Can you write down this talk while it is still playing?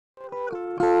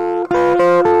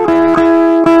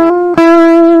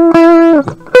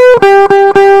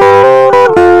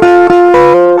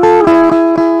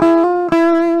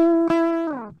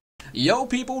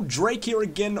people, Draykke here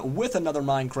again with another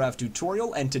Minecraft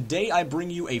tutorial, and today I bring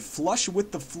you a flush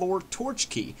with the floor torch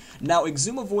key. Now,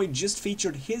 Xisumavoid just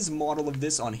featured his model of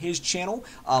this on his channel.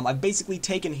 I've basically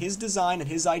taken his design and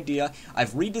his idea,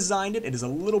 I've redesigned it. It is a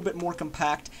little bit more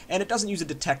compact, and it doesn't use a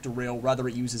detector rail, rather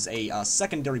it uses a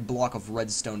secondary block of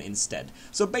redstone instead.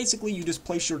 So basically, you just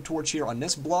place your torch here on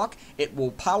this block, it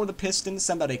will power the piston,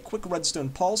 send out a quick redstone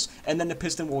pulse, and then the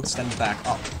piston will extend back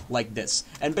up, like this.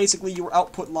 And basically, your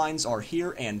output lines are here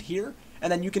and here,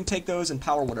 and then you can take those and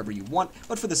power whatever you want,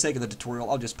 but for the sake of the tutorial,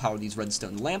 I'll just power these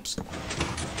redstone lamps.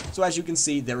 So as you can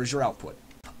see, there is your output.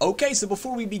 Okay, so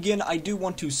before we begin, I do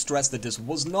want to stress that this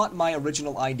was not my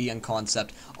original idea and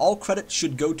concept. All credit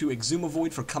should go to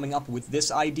Xisumavoid for coming up with this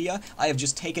idea. I have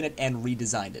just taken it and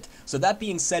redesigned it. So that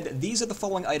being said, these are the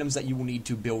following items that you will need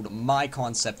to build my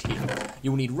concept here.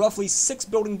 You will need roughly 6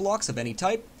 building blocks of any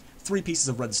type, 3 pieces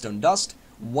of redstone dust,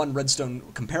 1 redstone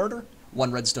comparator,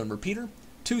 1 redstone repeater,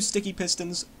 2 sticky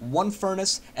pistons, 1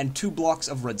 furnace, and 2 blocks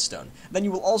of redstone. Then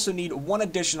you will also need 1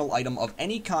 additional item of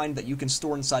any kind that you can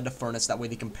store inside the furnace, that way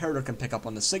the comparator can pick up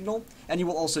on the signal, and you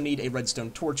will also need a redstone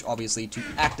torch, obviously, to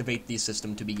activate the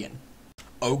system to begin.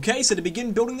 Okay, so to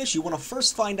begin building this, you want to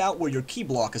first find out where your key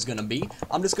block is going to be.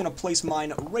 I'm just going to place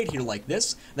mine right here like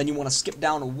this. Then you want to skip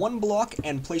down 1 block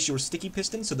and place your sticky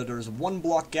piston so that there's 1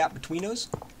 block gap between those.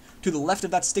 To the left of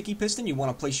that sticky piston, you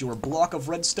want to place your block of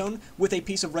redstone with a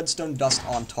piece of redstone dust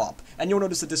on top. And you'll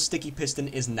notice that this sticky piston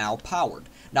is now powered.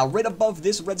 Now, right above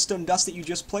this redstone dust that you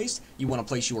just placed, you want to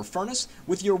place your furnace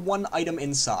with your 1 item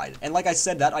inside. And like I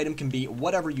said, that item can be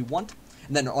whatever you want.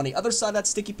 And then on the other side of that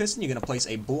sticky piston, you're going to place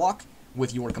a block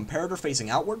with your comparator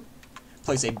facing outward.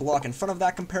 Place a block in front of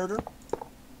that comparator.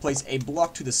 Place a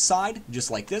block to the side, just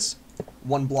like this.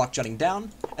 1 block jutting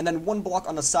down. And then 1 block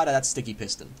on the side of that sticky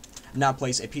piston. Now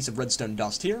place a piece of redstone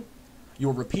dust here,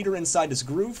 your repeater inside this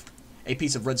groove, a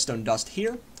piece of redstone dust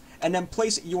here, and then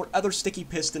place your other sticky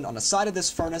piston on the side of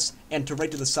this furnace and right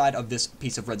to the side of this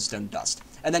piece of redstone dust.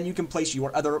 And then you can place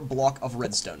your other block of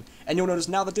redstone. And you'll notice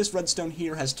now that this redstone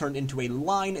here has turned into a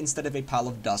line instead of a pile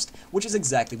of dust, which is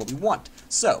exactly what we want.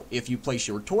 So, if you place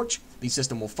your torch, the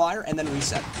system will fire and then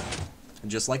reset. And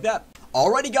just like that.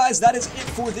 Alrighty guys, that is it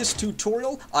for this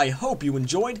tutorial. I hope you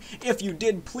enjoyed. If you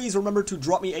did, please remember to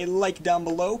drop me a like down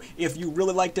below. If you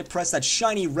really liked it, press that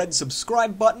shiny red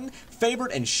subscribe button,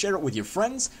 favorite and share it with your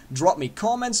friends. Drop me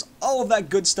comments, all of that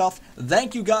good stuff.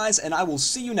 Thank you guys, and I will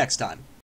see you next time.